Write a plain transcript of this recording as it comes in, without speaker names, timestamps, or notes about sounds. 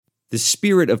The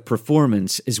spirit of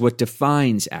performance is what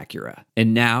defines Acura.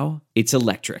 And now, it's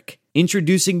electric.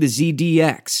 Introducing the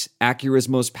ZDX, Acura's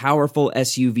most powerful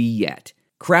SUV yet.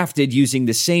 Crafted using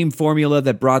the same formula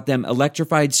that brought them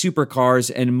electrified supercars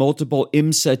and multiple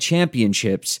IMSA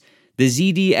championships, the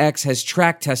ZDX has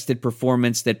track-tested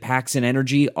performance that packs an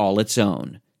energy all its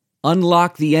own.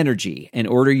 Unlock the energy and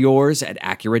order yours at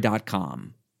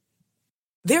Acura.com.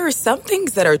 There are some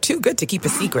things that are too good to keep a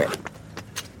secret.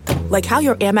 Like how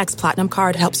your Amex Platinum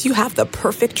card helps you have the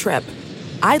perfect trip.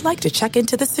 I'd like to check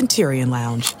into the Centurion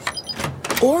Lounge.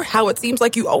 Or how it seems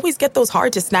like you always get those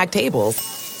hard-to-snag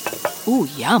tables. Ooh,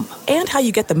 yum. And how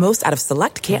you get the most out of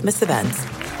select can't-miss events.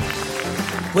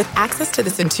 With access to the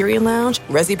Centurion Lounge,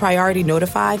 Resi Priority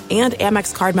Notified, and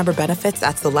Amex card member benefits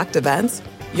at select events,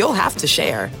 you'll have to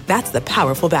share. That's the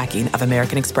powerful backing of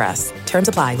American Express. Terms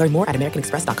apply. Learn more at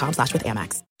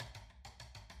americanexpress.com/withAmex.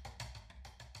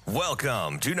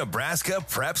 Welcome to Nebraska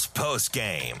Preps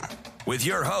Postgame with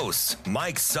your hosts,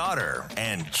 Mike Sauter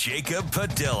and Jacob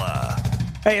Padilla.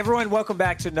 Hey, everyone. Welcome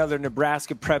back to another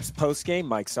Nebraska Preps Postgame.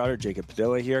 Mike Sauter, Jacob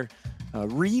Padilla here,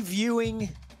 reviewing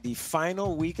the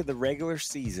final week of the regular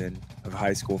season of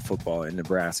high school football in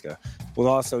Nebraska. We'll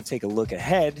also take a look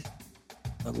ahead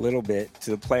a little bit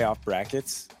to the playoff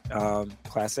brackets,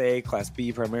 Class A, Class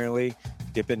B primarily,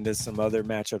 dip into some other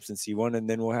matchups in C1, and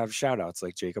then we'll have shout outs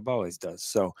like Jacob always does.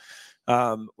 So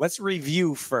let's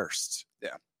review first.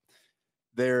 Yeah.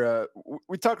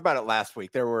 We talked about it last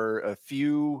week. There were a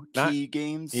few key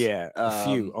games. Yeah, a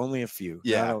few, only a few.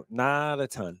 Yeah. Not a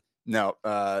ton. No.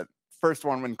 First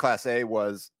one in Class A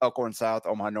was Elkhorn South,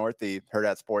 Omaha North, the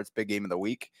Hurrdat Sports big game of the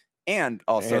week, and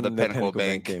also the Pinnacle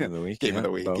Bank game of the week.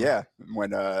 Yeah.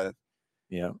 When kind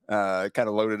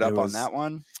of loaded up on that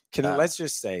one. Let's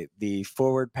just say the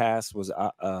forward pass was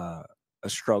a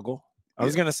struggle. I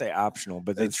was going to say optional,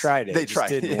 but they tried it. It just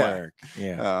didn't work.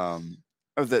 Yeah.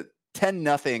 It was a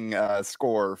 10-0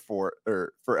 score for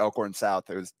Elkhorn South.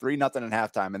 It was 3-0 at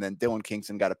halftime, and then Dylan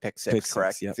Kingston got a pick six,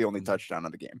 correct? Yep. It's the only touchdown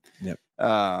of the game. Yep.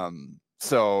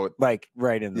 So like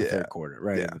right in the third quarter,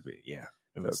 it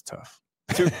was tough.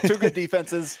 Two good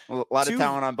defenses, a lot of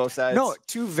talent on both sides. No,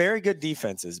 two very good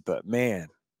defenses, but man,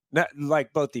 not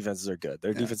like both defenses are good.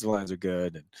 Their defensive lines are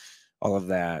good and all of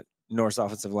that. North's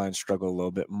offensive line struggled a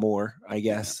little bit more, I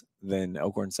guess, than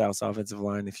Elkhorn South's offensive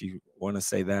line, if you want to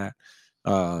say that.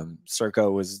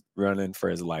 Serco was running for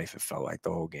his life, it felt like,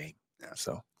 the whole game. Yeah.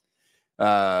 So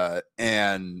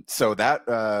and so that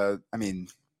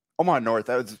Omaha North,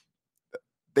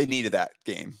 they needed that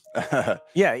game.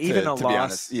 Even a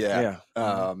loss.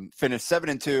 Finished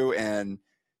 7-2, and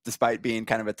despite being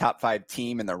kind of a top 5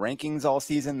 team in the rankings all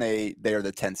season, they are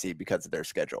the 10th seed because of their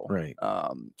schedule. Right.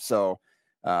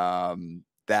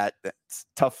 That's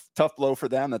tough blow for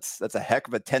them. That's a heck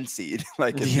of a 10 seed.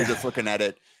 Like if you're just looking at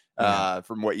it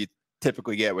from what you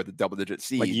typically get with a double-digit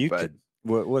seed.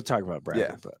 We'll talk about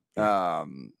bracket.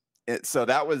 So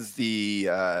that was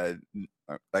the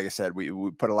like I said, we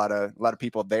put a lot of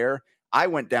people there. I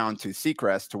went down to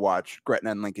Seacrest to watch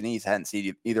Gretna and Lincoln East. Hadn't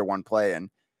seen either one play, and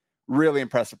really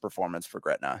impressive performance for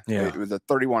Gretna. Yeah. It was a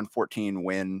 31-14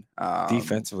 win.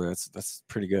 Defensively, that's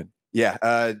pretty good.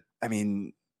 Yeah.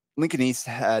 Lincoln East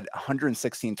had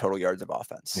 116 total yards of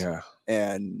offense. Yeah.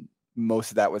 And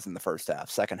most of that was in the first half.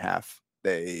 Second half,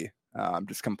 they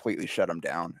just completely shut them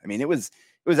down. It was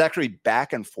actually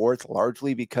back and forth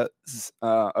largely because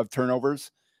of turnovers.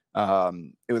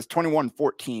 It was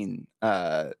 21-14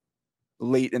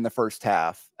 late in the first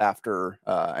half after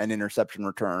an interception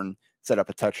return set up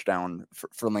a touchdown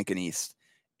for Lincoln East.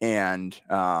 And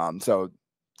so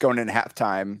going into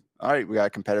halftime, all right, we got a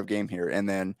competitive game here. And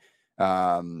then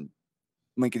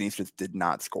Lincoln East just did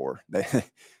not score. They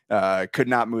could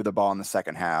not move the ball in the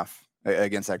second half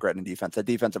against that Gretna defense. That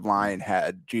defensive line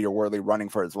had Jeter Worley running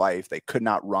for his life. They could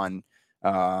not run.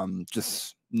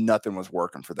 Just nothing was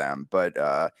working for them. But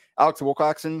Alex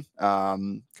Wilcoxon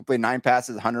completed 9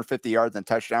 passes, 150 yards and a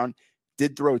touchdown.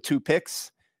 Did throw 2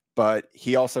 picks, but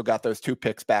he also got those 2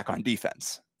 picks back on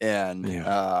defense,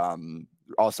 and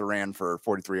also ran for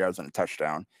 43 yards and a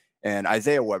touchdown. And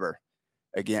Isaiah Weber,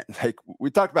 again, like we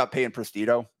talked about Peyton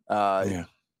Prestito.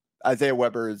 Isaiah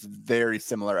Weber is very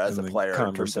similar as a player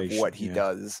in terms of what he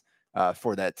does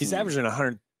for that team. He's averaging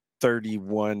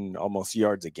 131 almost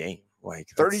yards a game. Like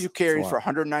 32 carries for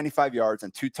 195 yards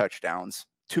and 2 touchdowns,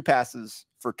 2 passes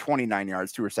for 29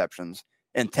 yards, 2 receptions,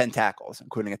 and 10 tackles,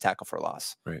 including a tackle for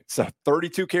loss. Right. So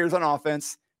 32 carries on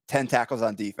offense, 10 tackles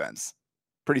on defense.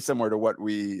 Pretty similar to what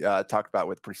we talked about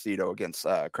with Prestito against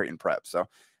Creighton Prep. So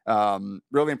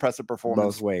really impressive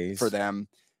performance both ways for them.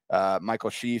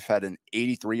 Michael Sheaf had an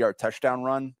 83-yard touchdown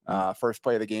run. First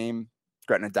play of the game.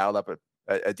 Gretna dialed up a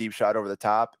a deep shot over the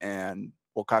top, and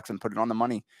Wilcoxon put it on the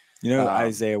money. You know,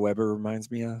 Isaiah Weber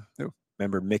reminds me of. Who?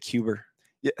 Remember Mick Huber?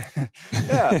 Yeah,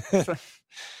 yeah.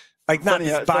 Like not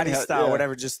his body style, yeah.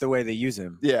 whatever, just the way they use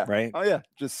him. Yeah. Right. Oh yeah.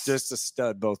 Just a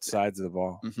stud, both sides of the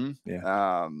ball. Mm-hmm.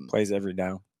 Yeah. Plays every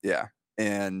down. Yeah.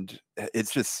 And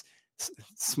it's just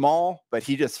small, but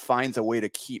he just finds a way to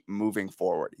keep moving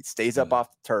forward. He stays up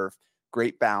off the turf.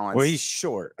 Great balance. Well, he's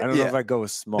short. I don't know if I go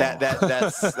with small.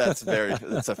 That's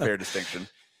a fair distinction.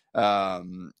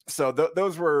 So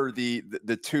those were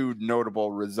the two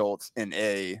notable results in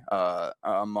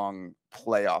among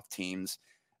playoff teams.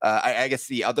 I guess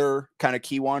the other kind of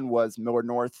key one was Millard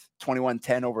North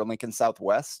 21-10 over Lincoln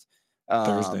Southwest.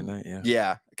 Thursday night, yeah.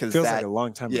 Yeah, because feels like a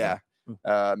long time ago.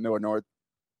 Yeah. Millard North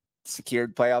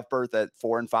secured playoff berth at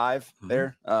 4-5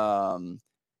 there.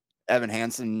 Evan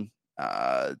Hansen,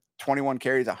 21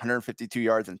 carries, 152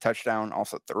 yards and touchdown,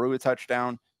 also threw a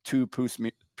touchdown to Pierce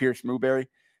Mooberry.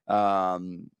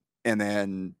 And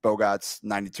then Bogots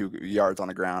 92 yards on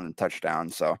the ground and touchdown.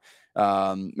 So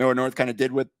Millard North kind of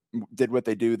did what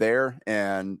they do there.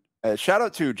 And shout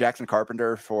out to Jackson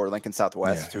Carpenter for Lincoln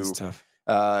Southwest, who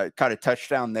caught a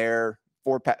touchdown there,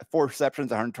 four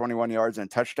receptions, 121 yards and a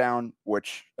touchdown,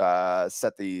 which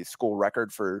set the school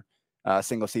record for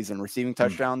single season receiving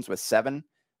touchdowns with 7.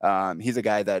 He's a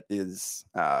guy that is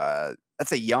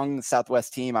that's a young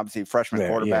Southwest team, obviously freshman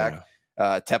quarterback.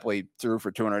 Tepley threw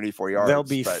for 284 yards. They'll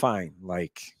be fine.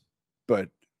 But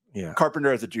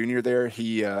Carpenter as a junior there,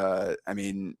 he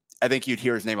I think you'd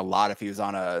hear his name a lot if he was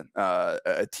on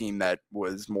a team that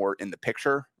was more in the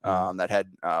picture, that had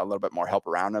a little bit more help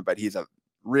around him. But he's a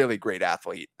really great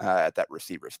athlete at that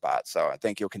receiver spot. So I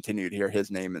think you'll continue to hear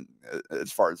his name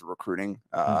as far as the recruiting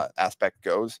aspect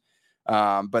goes.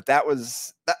 But that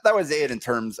was it in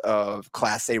terms of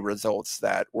Class A results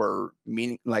that were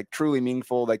truly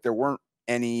meaningful. Like there weren't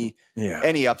any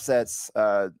upsets.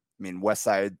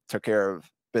 Westside took care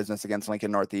of business against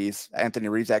Lincoln Northeast. Anthony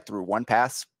Rizak threw one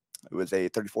pass. It was a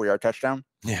 34-yard touchdown.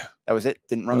 Yeah, that was it.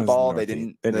 Didn't run the ball.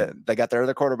 They got their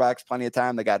other quarterbacks plenty of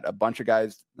time. They got a bunch of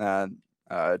guys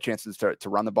chances to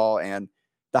run the ball. And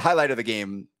the highlight of the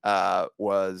game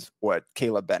was what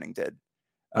Caleb Benning did.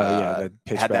 Had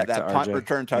that punt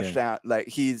return touchdown. Like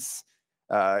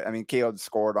Caleb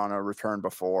scored on a return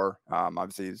before.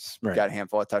 Obviously he's got a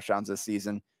handful of touchdowns this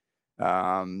season.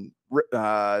 Took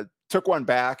one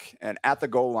back and at the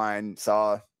goal line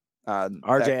saw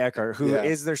RJ Eckhart, who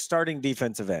is their starting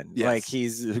defensive end. Yes. Like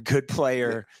he's a good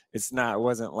player. Yeah.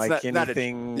 Wasn't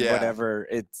anything, whatever.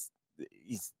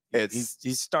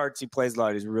 He starts, he plays a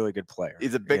lot. He's a really good player.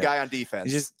 He's a big guy on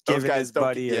defense. He's just those guys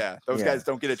guys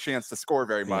don't get a chance to score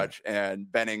very much.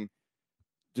 And Benning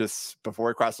just before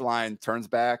he crossed the line, turns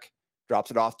back,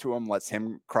 drops it off to him, lets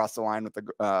him cross the line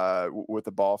with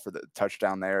the ball for the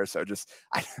touchdown there. So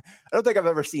I don't think I've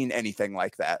ever seen anything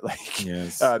like that.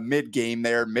 Mid game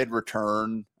there, mid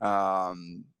return,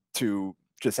 to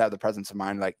just have the presence of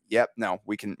mind.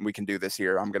 We can do this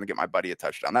here. I'm going to get my buddy a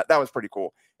touchdown. That was pretty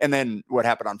cool. And then what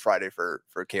happened on Friday for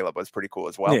Caleb was pretty cool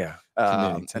as well. Yeah.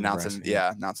 Announcing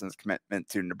his commitment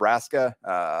to Nebraska.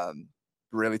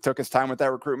 Really took his time with that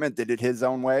recruitment, did it his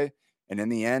own way. And in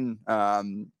the end,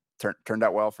 turned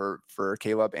out well for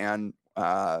Caleb and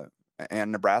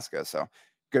Nebraska. So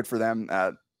good for them.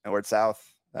 Millard South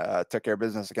took care of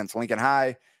business against Lincoln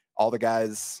High. All the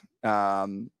guys,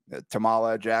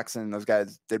 Tamala, Jackson, those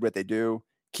guys did what they do.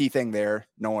 Key thing there,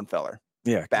 Nolan Feller.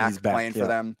 Yeah, back playing for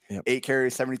them. Yep. 8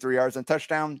 carries, 73 yards and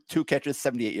touchdown. 2 catches,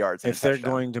 78 yards. If they're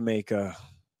going to make a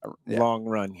long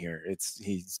run here,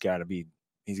 he's got to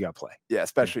play. Yeah,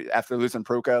 especially after losing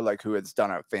Pruka, who has done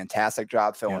a fantastic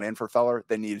job filling in for Feller.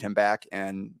 They needed him back,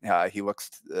 and he looks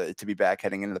to be back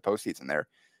heading into the postseason there.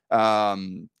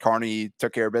 Kearney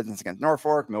took care of business against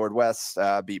Norfolk. Millard West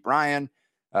beat Bryan.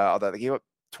 Although they gave up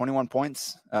 21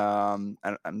 points. I'm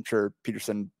sure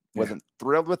Peterson wasn't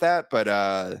thrilled with that, but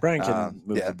Bryan can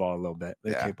move the ball a little bit.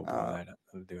 They're capable of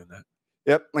doing that.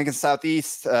 Yep. Lincoln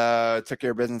Southeast took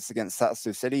care of business against South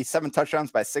Sioux City. 7 touchdowns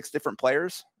by 6 different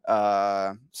players.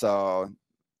 So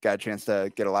got a chance to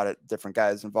get a lot of different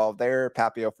guys involved there.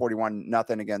 Papio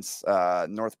 41-0 against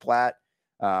North Platte.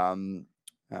 Peyton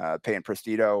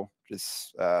Prestito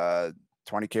just 20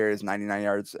 carries, 99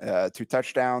 yards, 2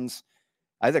 touchdowns.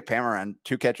 Isaac Pamaran,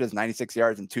 2 catches, 96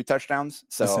 yards and 2 touchdowns.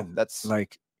 So that's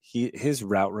his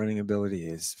route running ability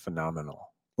is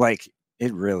phenomenal.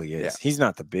 It really is. Yeah. He's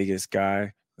not the biggest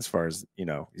guy as far as,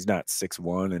 he's not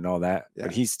 6'1" and all that,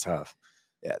 but he's tough.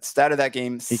 Yeah. Stat of that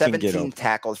game, 17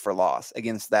 tackles for loss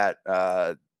against that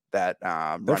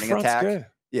running attack. Good.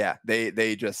 Yeah.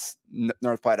 They just,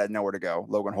 North Platte had nowhere to go.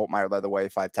 Logan Holtmeyer led the way,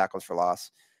 5 tackles for loss.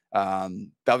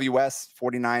 Bellevue West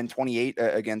 49-28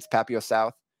 against Papio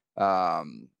South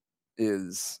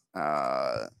is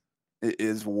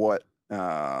what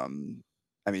I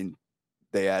mean.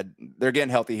 They're getting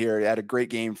healthy here. He had a great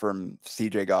game from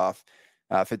CJ Goff,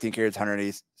 15 carries,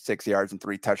 186 yards, and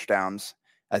 3 touchdowns.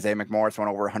 Isaiah McMorris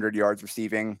went over 100 yards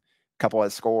receiving, a couple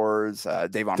of scores.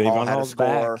 Davon Hall had a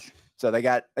score. Back. So they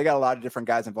got a lot of different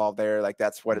guys involved there. Like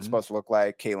that's what it's supposed to look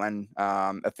like. Caitlin,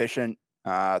 efficient,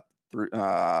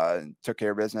 took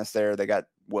care of business there. They got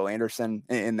Will Anderson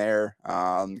in there.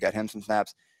 Got him some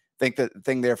snaps. I think the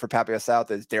thing there for Papio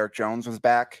South is Derek Jones was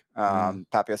back.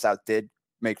 Papio South did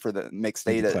make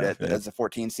state as a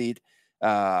 14 seed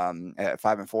at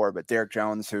 5-4, but Derek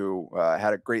Jones, who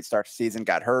had a great start to the season,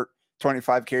 got hurt.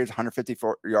 25 carries,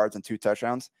 154 yards, and 2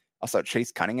 touchdowns. Also,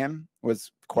 Chase Cunningham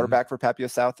was quarterback for Papio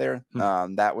South there.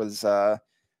 That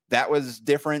was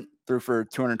different. Threw for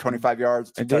 225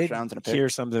 yards, 2 touchdowns, and a pick. Hear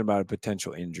something about a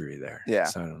potential injury there. Yeah,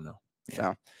 so I don't know.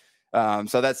 Yeah.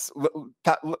 So that's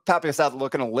Papio South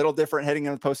looking a little different heading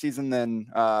into the postseason than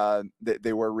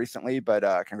they were recently.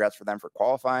 But congrats for them for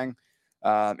qualifying.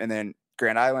 And then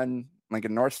Grand Island,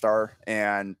 Lincoln North Star,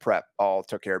 and Prep all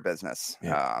took care of business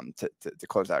to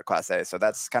close out Class A. So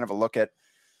that's kind of a look at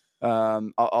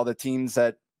all the teams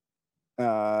that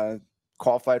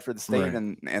qualified for the state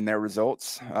and their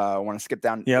results. I want to skip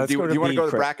down. Yeah, do you want to go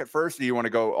to the bracket first, or do you want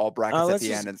to go all brackets at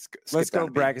the end? And let's go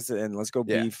brackets at the end. Let's go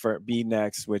B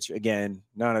next, which again,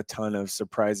 not a ton of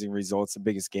surprising results. The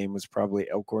biggest game was probably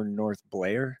Elkhorn North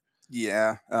Blair.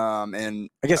 Yeah. And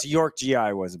I guess York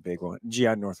GI was a big one.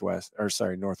 GI Northwest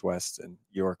and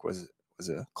York was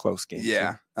a close game.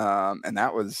 Yeah. And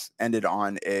that ended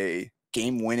on a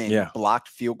game-winning blocked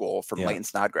field goal from Leighton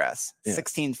Snodgrass,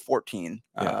 16-14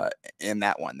 in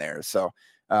that one there. So,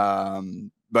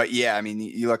 but yeah, I mean,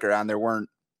 you look around, there weren't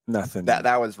nothing.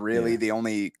 That was really the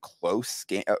only close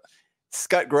game.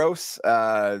 Scott Gross,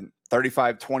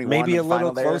 35-21. Maybe a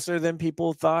little closer than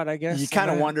people thought, I guess. You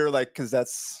kind of wonder, like, because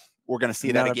we're going to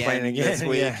see that again this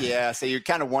week. Yeah. So you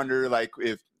kind of wonder, like,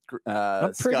 if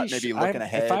Scott maybe looking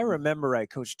ahead. If I remember right,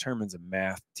 Coach Turman's a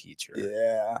math teacher.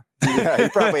 Yeah, he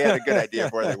probably had a good idea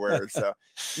of where they were. So,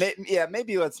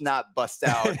 maybe let's not bust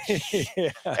out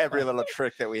every little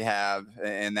trick that we have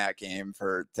in that game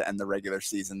to end the regular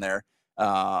season there.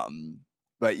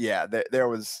 But yeah, there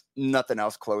was nothing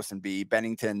else close in B.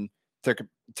 Bennington took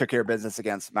care of business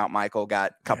against Mount Michael.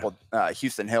 Got a couple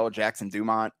Houston Hill, Jackson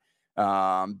Dumont,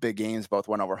 big games. Both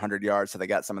went over 100 yards, so they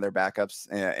got some of their backups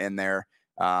in there.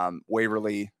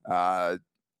 Waverly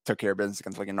took care of business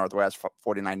against Lincoln Northwest,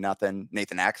 49-0.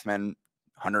 Nathan Axman,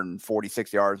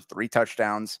 146 yards, 3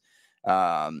 touchdowns.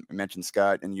 I mentioned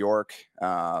Scott and York.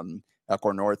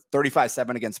 Elkhorn North,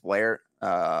 35-7 against Blair.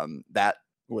 That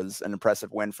was an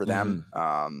impressive win for them.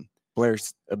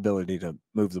 Blair's ability to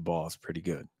move the ball is pretty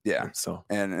good. Yeah. So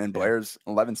and Blair's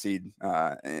 11 seed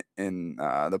in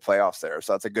the playoffs there.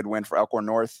 So that's a good win for Elkhorn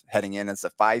North heading in as a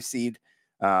 5 seed.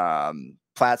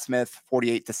 Plattsmouth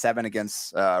 48-7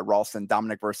 against Ralston.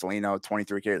 Dominic Versalino,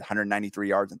 23 carries, 193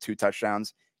 yards, and 2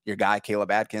 touchdowns. Your guy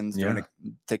Caleb Atkins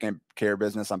taking care of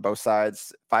business on both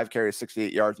sides. 5 carries,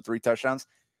 68 yards, and 3 touchdowns.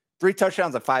 3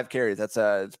 touchdowns and 5 carries. It's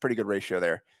a pretty good ratio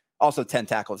there. Also 10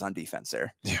 tackles on defense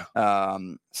there. Yeah.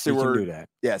 Seward, do that.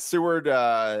 Yeah, Seward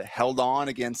held on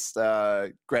against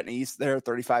Gretna East there,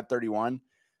 35-31.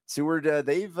 Seward,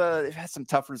 they've had some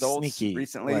tough results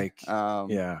recently.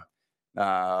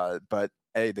 But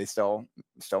hey, they still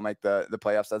make the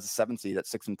playoffs as a 7 seed at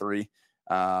 6-3.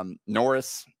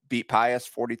 Norris beat Pius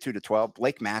 42-12.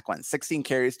 Blake Macklin, 16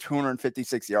 carries,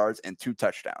 256 yards, and 2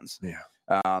 touchdowns. Yeah.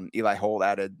 Eli Holt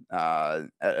added a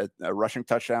rushing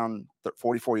touchdown,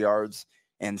 44 yards,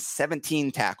 and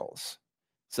 17 tackles.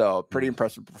 So pretty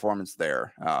impressive performance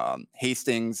there.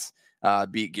 Hastings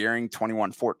beat Gearing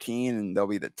 21-14, and they'll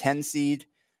be the 10 seed.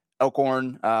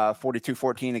 Elkhorn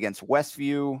 42-14 against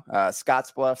Westview.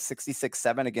 Scottsbluff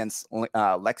 66-7 against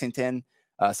Lexington.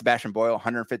 Sebastian Boyle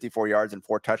 154 yards and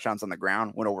 4 touchdowns on the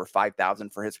ground. Went over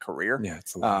 5,000 for his career. Yeah,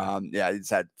 it's a lot.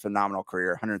 He's had phenomenal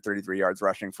career. 133 yards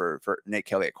rushing for Nate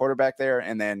Kelly at quarterback there,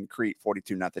 and then Crete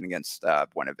 42-0 against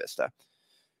Buena Vista.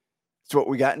 That's what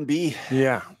we got in B.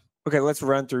 Yeah. Okay, let's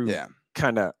run through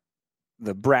kind of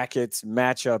the brackets,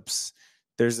 matchups.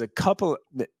 There's a couple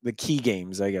the key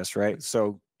games, I guess, right?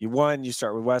 So you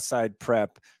start with Westside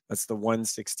Prep. That's the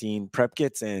 116. Prep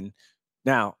gets in.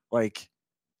 Now, like,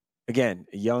 again,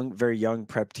 a very young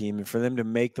Prep team, and for them to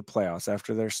make the playoffs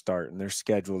after their start and their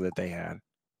schedule that they had,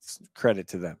 credit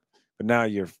to them. But now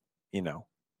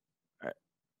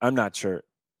I'm not sure.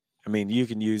 I mean, you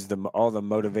can use all the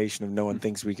motivation of no one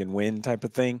thinks we can win type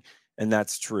of thing, and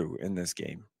that's true in this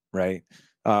game, right?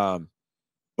 But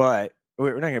But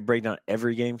we're not going to break down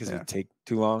every game because it would take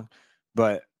too long.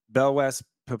 But Bellevue West,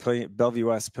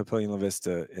 Papillion La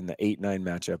Vista in the 8-9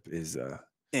 matchup is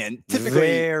and typically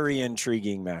very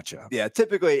intriguing matchup. Yeah,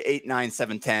 typically 8, 9,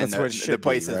 7, 10. That's what it should the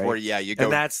places be, right? where you go.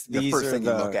 And that's the first thing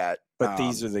you look at. But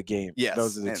these are the games. Yes,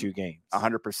 those are the two games.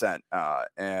 100%.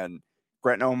 And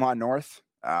Gretna Omaha North.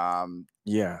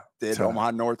 Did Omaha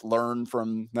North learn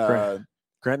from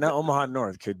Gretna Omaha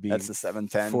North could be that's the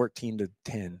 7-10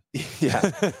 14-10. Yeah.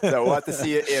 So we'll have to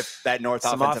see if that North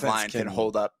offensive line can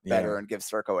hold up better yeah. and give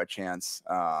Serco a chance.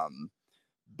 So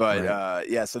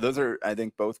those are, I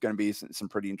think, both going to be some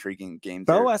pretty intriguing games.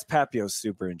 Bell West Papio is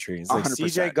super intriguing. It's like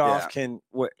CJ Goff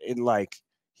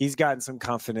he's gotten some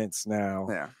confidence now.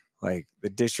 Yeah. Like the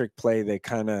district play, they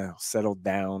kind of settled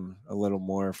down a little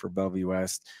more for Bellevue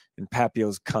West, and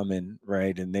Papio's coming,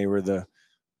 right? And they were the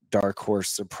dark horse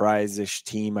surprise-ish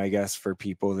team, I guess, for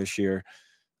people this year.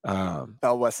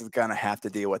 Bell West is going to have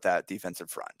to deal with that defensive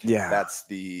front. Yeah. That's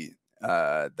the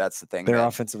thing. Their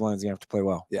offensive line is going to have to play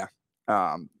well. Yeah.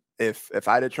 If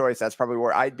I had a choice, that's probably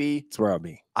where I'd be. That's where I'll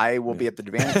be. I will be at the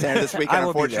Devaney Center this weekend.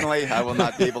 Unfortunately, I will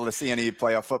not be able to see any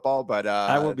playoff football, but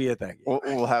I will be at that game.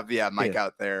 We'll have Mike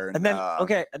out there. And then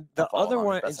the other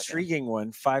one, intriguing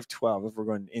one, 5-12. If we're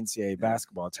going NCAA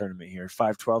basketball tournament here,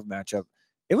 5-12 matchup.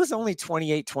 It was only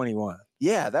 28-21.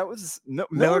 Yeah, that was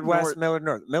Millard West, Millard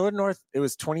North. Millard North. It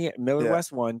was 28. Millard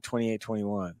West won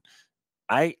 28-21.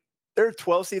 There are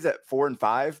 12 seeds at 4 and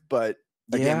 5, but.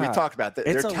 Again, we talked about that.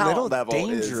 Their talent level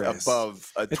dangerous. Is above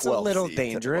a 12. It's a little seed,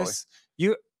 dangerous.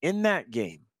 You in that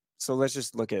game. So let's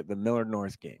just look at the Millard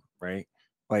North game, right?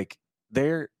 Like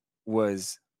there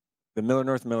was the Millard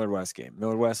North Millard West game.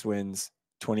 Millard West wins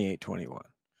 28-21.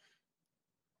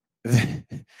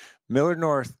 Millard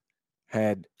North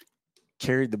had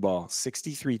carried the ball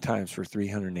 63 times for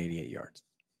 388 yards.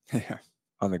 Yeah.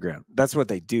 On the ground. That's what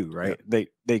they do, right? Yeah.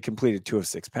 They completed 2 of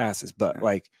 6 passes, but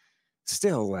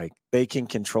still, they can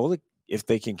control it. If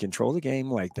they can control the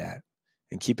game like that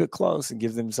and keep it close and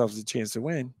give themselves a chance to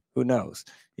win, who knows?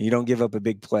 And you don't give up a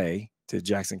big play to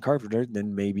Jackson Carpenter,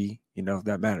 then maybe,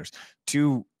 that matters.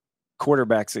 2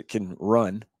 quarterbacks that can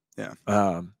run. Yeah.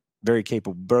 Very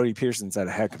capable. Brody Pearson's had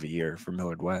a heck of a year for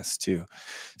Millard West too.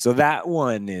 So that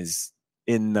one is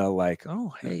in the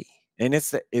hey. And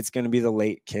it's going to be the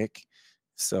late kick.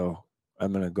 So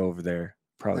I'm going to go over there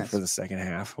probably for the second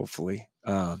half, hopefully.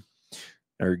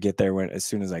 Or get there as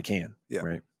soon as I can. Yeah.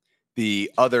 Right.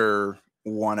 The other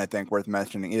one I think worth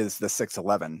mentioning is the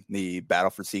 6-11, the battle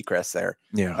for Seacrest there.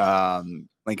 Yeah.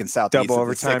 Lincoln South double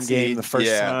overtime game the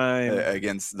first time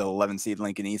against the 11 seed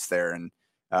Lincoln East there, and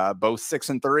both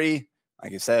 6-3.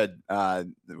 Like you said,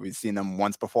 we've seen them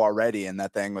once before already, and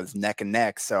that thing was neck and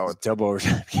neck. So double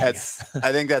overtime.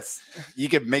 I think you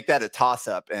could make that a toss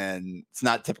up, and it's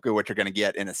not typically what you're going to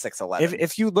get in a 6-11.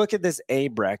 If you look at this A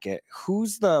bracket,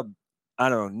 who's the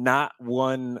not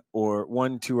 1 or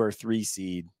 1, 2, or 3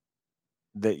 seed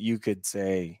that you could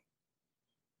say,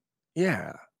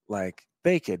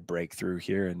 they could break through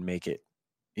here and make it,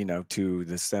 to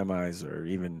the semis or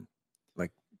even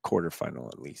quarterfinal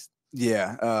at least.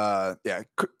 Yeah.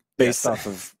 Based off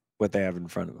of what they have in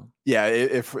front of them. Yeah.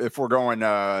 If we're going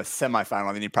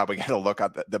semifinal, then you probably got to look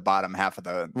at the bottom half of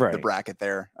the bracket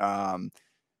there. I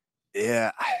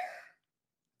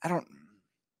don't.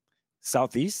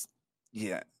 Southeast.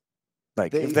 Yeah.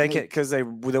 If they can, because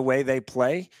the way they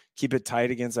play, keep it tight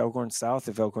against Elkhorn South.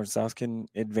 If Elkhorn South can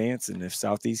advance, and if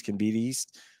Southeast can beat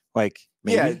East, maybe.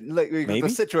 The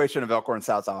situation of Elkhorn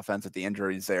South's offense with the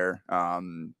injuries there,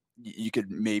 you could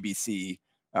maybe see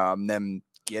them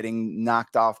getting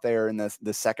knocked off there in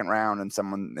the second round, and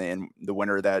someone in the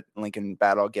winner of that Lincoln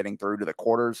battle getting through to the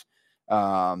quarters.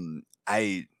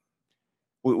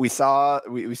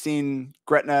 We've seen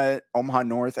Gretna Omaha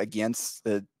North against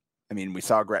we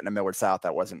saw Gretna Millard South.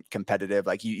 That wasn't competitive.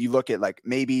 You look at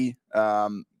maybe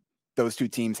those two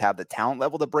teams have the talent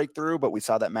level to break through, but we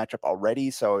saw that matchup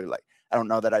already. So I don't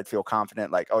know that I'd feel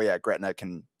confident Gretna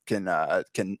can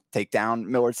take down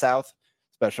Millard South,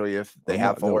 especially if they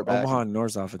have forward back. Omaha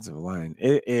North's offensive line,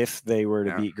 if they were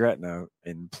to beat Gretna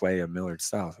and play a Millard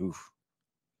South, oof.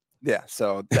 Yeah.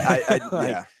 So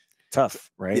I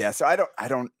tough, right? Yeah. So I don't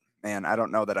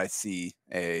know that I see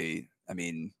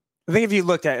I think if you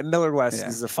looked at it, Millard West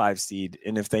is a 5 seed,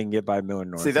 and if they can get by Millard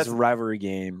North, that's a rivalry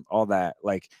game, all that.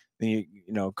 Then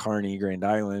Kearney, Grand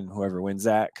Island, whoever wins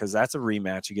that, because that's a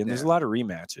rematch again. There's a lot of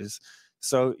rematches.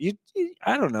 So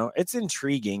I don't know. It's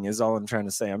intriguing, is all I'm trying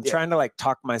to say. I'm trying to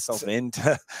talk myself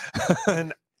into.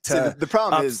 The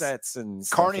problem is and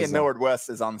Kearney and Millard West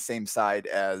is on the same side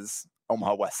as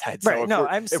Omaha West Side. Right. So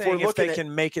I'm saying if they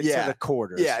can make it to the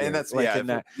quarters. Yeah, and that's And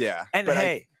but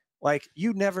hey, like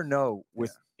you never know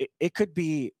with it could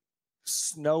be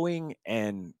snowing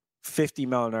and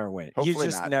 50-mile-an-hour wind. Hopefully You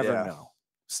just not, never yeah. know.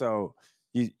 So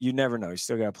you never know. You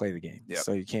still got to play the game. Yep.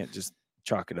 So you can't just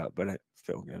chalk it up. But I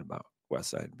feel good about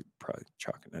Westside probably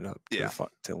chalking it up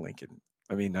to Lincoln.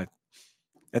 I mean,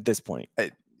 at this point,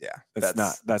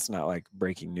 that's not like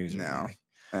breaking news. No. Or anything.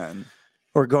 And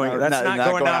We're going. That's not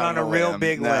going out on a real limb.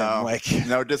 big limb. Like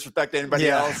no disrespect to anybody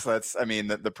else. That's. I mean,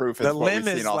 the proof is the what limb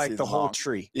we've is seen all like the season whole long.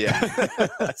 tree. Yeah.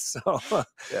 So,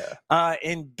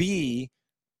 in B,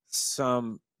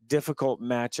 some difficult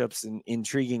matchups and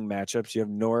intriguing matchups. You have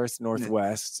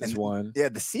Northwest is one. Yeah,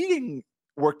 the seeding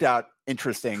worked out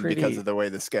interesting because of the way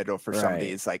the schedule for some of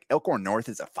these. Like Elkhorn North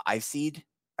is a 5 seed.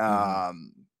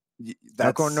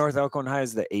 Elkhorn North, Elkhorn High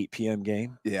is the 8 p.m.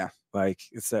 game. Yeah. Like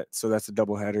it's that, so that's a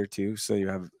doubleheader too. So you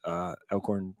have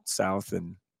Elkhorn South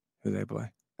and who they play?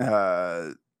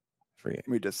 Forget.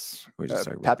 We just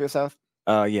Tapio South.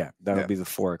 Yeah, that'll be the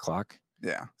 4 o'clock.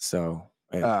 Yeah. So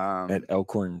at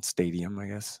Elkhorn Stadium, I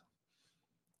guess.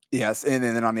 Yes, and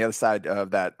then on the other side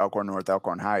of that Elkhorn North,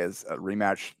 Elkhorn High is a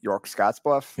rematch. York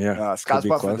Scottsbluff. Yeah,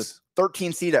 Scottsbluff is a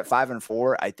 13 seed at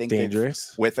 5-4. I think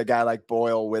dangerous with a guy like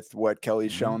Boyle, with what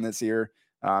Kelly's shown this year.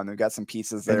 They've got some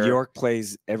pieces there. And York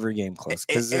plays every game close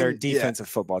because they're a defensive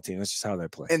football team. That's just how they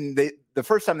play. And the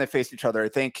first time they faced each other, I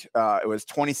think it was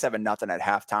 27-0 at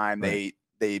halftime. Right.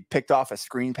 They picked off a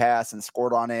screen pass and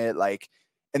scored on it.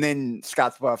 And then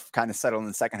Scottsbluff kind of settled in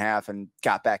the second half and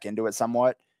got back into it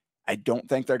somewhat. I don't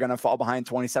think they're going to fall behind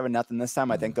 27-0 this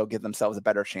time. I think they'll give themselves a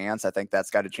better chance. I think that's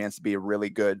got a chance to be a really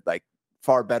good,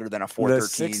 far better than a 4-13.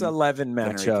 The 6-11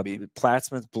 matchup,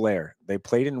 Plattsmouth-Blair. They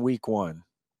played in week 1.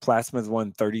 Plattsmouth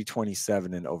won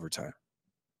 30-27 in overtime.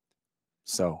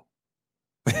 So,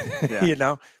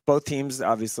 both teams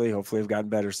obviously, hopefully, have gotten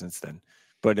better since then.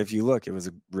 But if you look, it was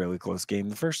a really close game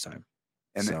the first time.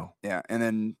 And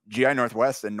then GI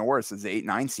Northwest and Norris is the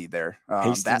 8-9 seed there.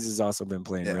 Hastings has also been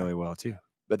playing really well too.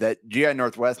 But that GI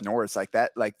Northwest Norris,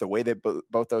 the way that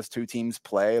both those two teams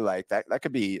play, that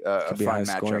could be a fun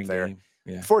matchup there. Game.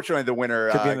 Yeah. Unfortunately, the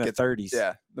winner could be in the 30s.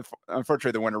 Yeah.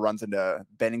 Unfortunately, the winner runs into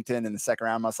Bennington in the second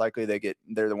round. Most likely,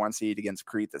 they're the 1 seed against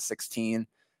Crete, the 16.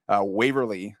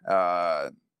 Waverly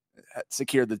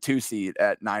secured the 2 seed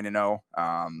at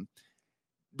 9-0.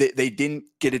 They didn't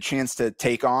get a chance to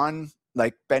take on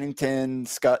Bennington,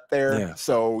 Scott there,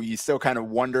 so you still kind of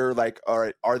wonder,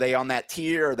 are they on that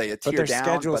tier? Are they a tier their down?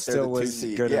 Schedule but still was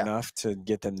good enough to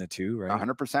get them the 2, right?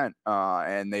 100%.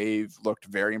 And they've looked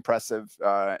very impressive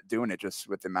doing it, just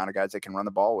with the amount of guys they can run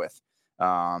the ball with.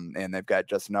 And they've got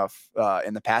just enough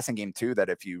in the passing game too that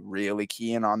if you really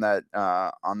key in on that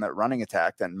running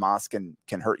attack, then Moss can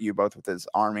hurt you both with his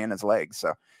arm and his legs.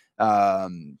 So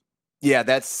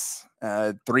that's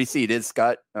 3 seed is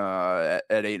Scott at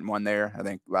 8-1 there. I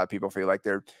think a lot of people feel like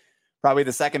they're probably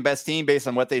the second best team based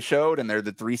on what they showed, and they're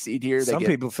the 3 seed here. Some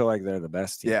people feel like they're the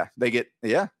best team. Yeah, they get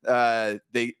they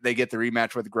get the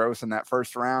rematch with Gross in that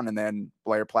first round, and then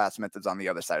Blair Plattsmouth is on the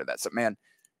other side of that. So man,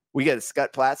 we get a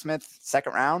Scott Plattsmouth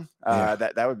second round.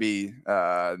 That would be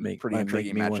pretty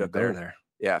intriguing matchup there.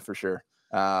 Yeah, for sure.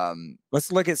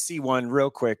 Let's look at C1 real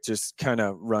quick. Just kind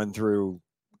of run through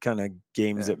kind of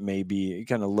games that may be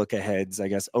kind of look aheads, I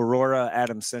guess. Aurora,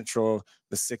 Adams Central,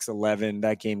 the 6-11.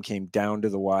 That game came down to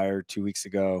the wire 2 weeks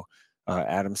ago.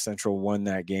 Adams Central won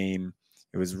that game.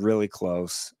 It was really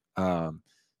close.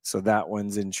 So that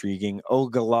one's intriguing.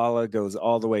 Ogallala goes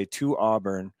all the way to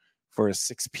Auburn for a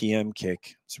 6 p.m.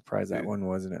 kick. Surprised that one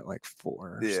wasn't at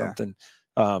 4 or something.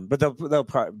 But they'll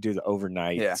probably do the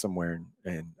overnight somewhere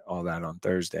and all that on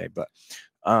Thursday. But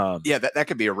that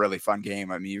could be a really fun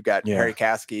game. I mean, you've got Harry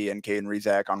Caskey and Caden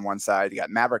Rezak on one side. You got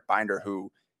Maverick Binder,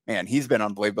 who, man, he's been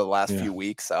unbelievable the last few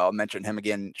weeks. I'll mention him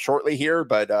again shortly here,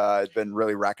 but has been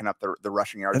really racking up the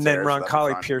rushing yards. And then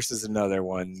Roncalli Pierce is another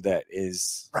one that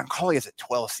is. Roncalli is a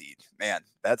 12 seed. Man,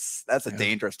 that's a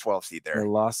dangerous 12 seed there. They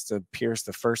lost to Pierce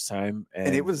the first time,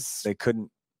 and they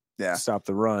couldn't stop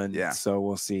the run. Yeah. So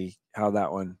we'll see how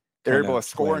that one. They're able to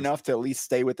score enough to at least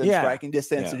stay within striking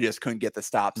distance, and just couldn't get the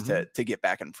stops to get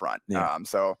back in front.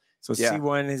 So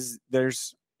C1 is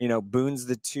there's Boone's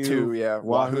the 2,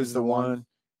 Wahoo's the 1.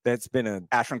 That's been a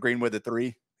Ashland Greenwood the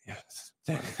 3. Yes.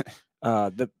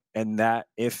 And that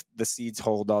if the seeds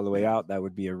hold all the way out, that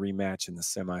would be a rematch in the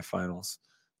semifinals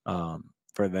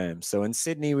for them. So in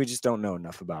Sydney, we just don't know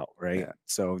enough about, right? Yeah.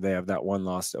 So they have that 1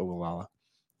 loss to Ogallala,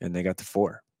 and they got the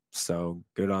 4. So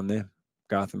good on them.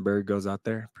 Gothenburg goes out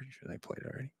there. Pretty sure they played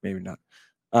already. Maybe not.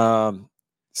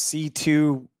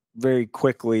 C2, very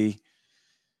quickly,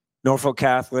 Norfolk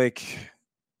Catholic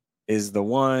is the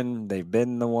 1. They've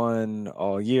been the 1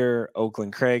 all year.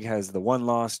 Oakland Craig has the 1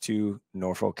 loss to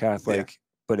Norfolk Catholic.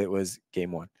 but it was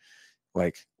game 1,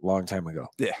 like long time ago.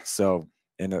 Yeah. So,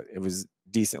 and it was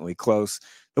decently close.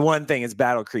 The one thing is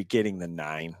Battle Creek getting the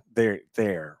 9. They're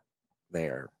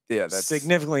Yeah, that's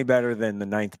significantly better than the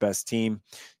 9th best team.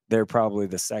 They're probably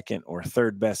the 2nd or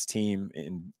 3rd best team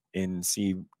in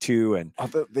C2, and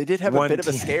although they did have a bit of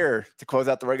a scare to close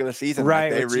out the regular season.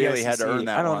 Right, like they really had to earn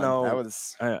that. I don't one. know. That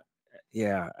was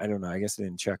yeah, I don't know. I guess I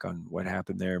didn't check on what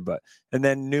happened there, but and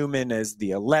then Newman is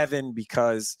the 11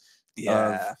 because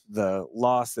of the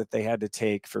loss that they had to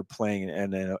take for playing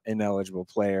an ineligible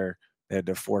player. They had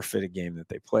to forfeit a game that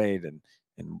they played and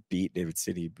beat David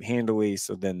City handily.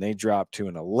 So then they dropped to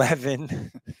an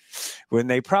 11 when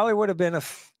they probably would have been a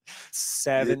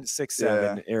 7, 6,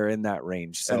 7 or in that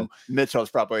range. So and Mitchell's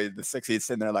probably the 6th seed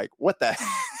sitting there like, what the?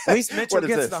 At least Mitchell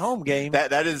gets the home game.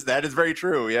 That is very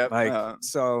true. Yeah.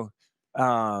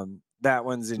 That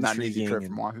one's intriguing. Not an easy trip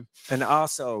from Wahoo. And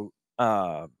also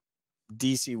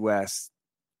DC West.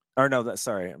 Or no,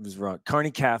 I was wrong.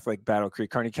 Kearney Catholic, Battle Creek.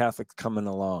 Kearney Catholic coming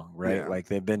along, right? Yeah. Like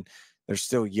they're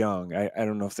still young. I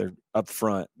don't know if they're up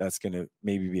front. That's going to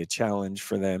maybe be a challenge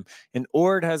for them. And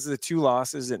Ord has the 2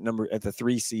 losses at the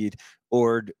 3 seed.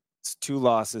 Ord's 2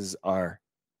 losses are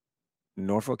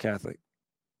Norfolk Catholic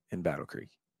and Battle Creek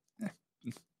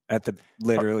at the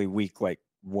literally week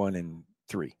 1 and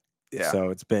 3. Yeah. So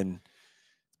it's been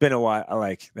a while.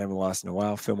 They haven't lost in a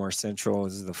while. Fillmore Central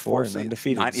is the 4 and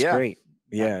undefeated. It's great.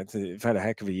 Yeah, they've had a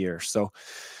heck of a year. So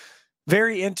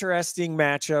very interesting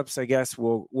matchups. I guess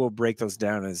we'll break those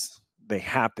down as they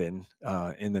happen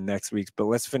in the next weeks. But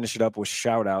let's finish it up with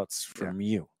shout outs from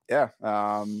you. Yeah.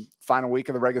 Final week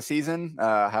of the regular season.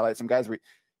 Highlight some guys. We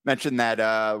mentioned that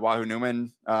Wahoo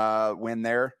Newman win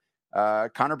there.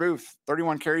 Connor Booth,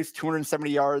 31 carries, 270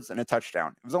 yards, and a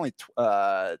touchdown. It was only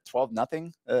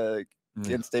 12-0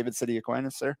 against David City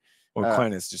Aquinas there. Well,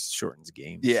 Aquinas just shortens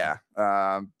games. Yeah.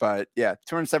 But yeah,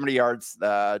 270 yards,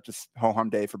 just home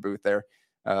day for Booth there.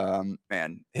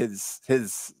 Man, his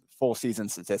full season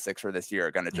statistics for this year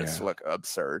are going to just look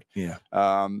absurd. Yeah.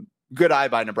 Good eye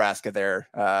by Nebraska there.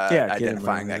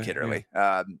 Identifying that kid early.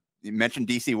 Yeah. You mentioned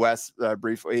DC West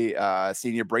briefly.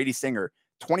 Senior Brady Singer,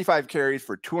 25 carries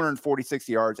for 246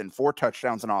 yards and 4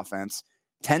 touchdowns on offense,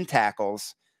 10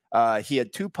 tackles. He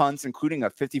had 2 punts, including a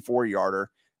 54-yarder.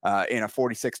 In a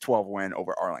 46-12 win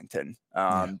over Arlington.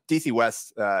 DC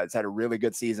West has had a really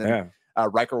good season. Yeah.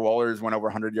 Riker Wallers went over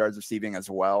 100 yards receiving as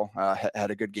well.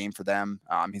 Had a good game for them.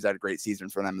 He's had a great season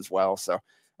for them as well. So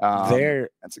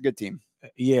that's a good team.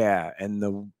 Yeah,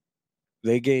 and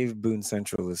they gave Boone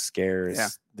Central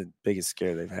the biggest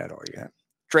scare they've had all year.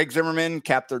 Drake Zimmerman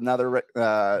capped another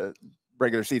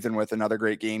regular season with another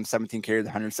great game. 17 carries,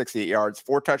 168 yards,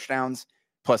 4 touchdowns.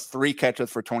 Plus 3 catches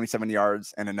for 27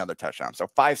 yards and another touchdown. So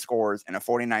 5 scores and a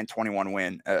 49-21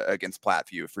 win against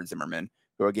Platteview for Zimmerman,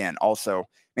 who again, also,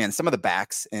 man, some of the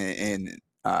backs in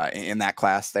that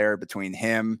class there between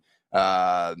him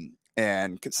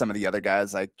and some of the other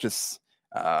guys, like just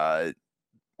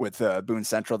with Boone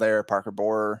Central there, Parker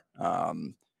Borer,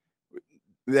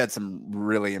 we had some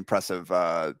really impressive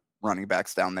running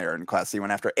backs down there in Class C1.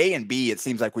 After A and B, it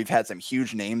seems like we've had some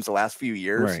huge names the last few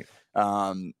years.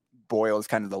 Right. Boyle is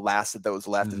kind of the last of those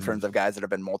left in terms of guys that have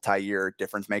been multi-year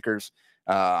difference makers.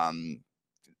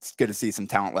 It's good to see some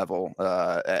talent level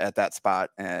at that spot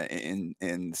in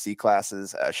the C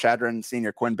classes. Shadron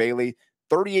senior Quinn Bailey,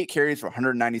 38 carries for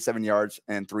 197 yards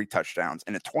and 3 touchdowns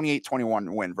and a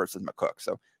 28-21 win versus McCook.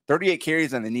 So 38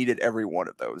 carries, and they needed every one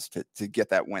of those to get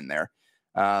that win there.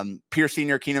 Pierce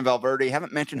senior Keenan Valverde,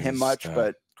 haven't mentioned him much,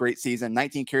 but great season.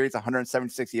 19 carries,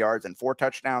 176 yards and 4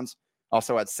 touchdowns.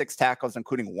 Also had 6 tackles,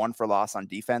 including 1 for loss on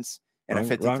defense. And a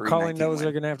 53-19 Ron Calling knows win.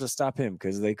 They're going to have to stop him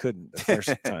because they couldn't the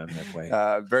first time they played.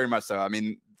 Very much so. I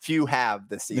mean, few have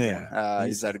this season.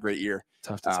 He's had a great year.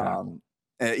 Tough to tackle.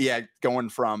 Going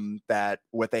from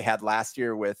what they had last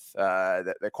year with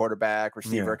the quarterback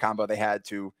receiver combo they had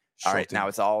to all right, now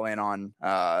it's all in on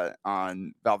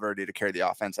Valverde to carry the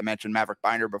offense. I mentioned Maverick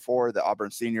Binder before, the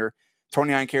Auburn senior,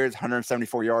 29 carries,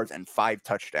 174 yards, and 5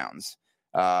 touchdowns,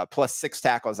 plus 6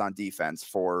 tackles on defense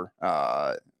for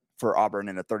Auburn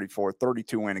in a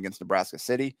 34-32 win against Nebraska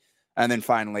City. And then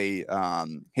finally,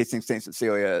 Hastings St.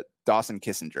 Cecilia, Dawson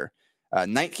Kissinger,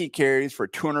 19 carries for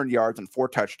 200 yards and 4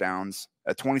 touchdowns,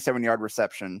 a 27-yard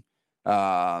reception,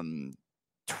 21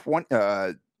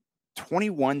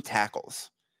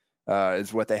 tackles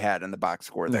is what they had in the box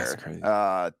score there.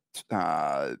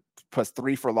 Plus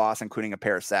 3 for loss, including a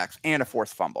pair of sacks and a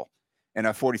forced fumble, and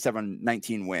a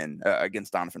 47-19 win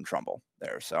against Donovan Trumbull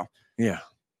there. So yeah,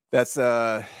 that's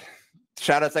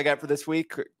shout outs I got for this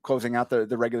week, closing out the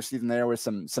regular season there with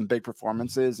some big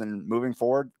performances, and moving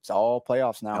forward, it's all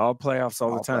playoffs now. All playoffs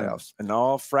all the time. Playoffs. And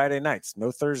all Friday nights,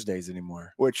 no Thursdays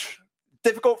anymore. Which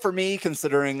difficult for me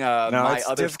considering my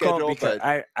other schedule. But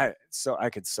I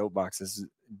could soapbox this,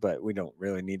 but we don't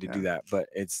really need to do that. But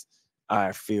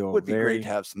I feel would be very, great to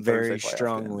have some very Thursday playoff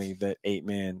strongly games. that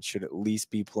 8-man should at least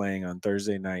be playing on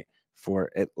Thursday night for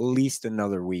at least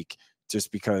another week, just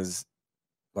because,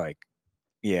 like,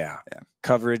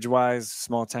 coverage wise,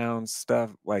 small towns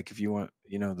stuff. Like, if you want,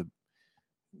 the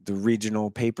regional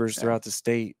papers throughout the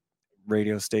state,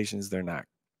 radio stations, they're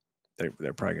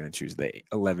probably going to choose the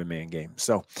 11-man game.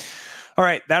 So, all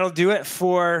right, that'll do it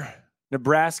for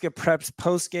Nebraska Preps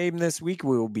post game this week.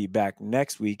 We will be back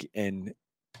next week and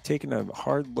taking a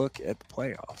hard look at the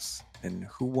playoffs and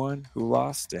who won, who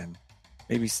lost, and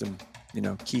maybe some,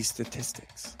 key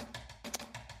statistics.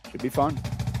 Should be fun.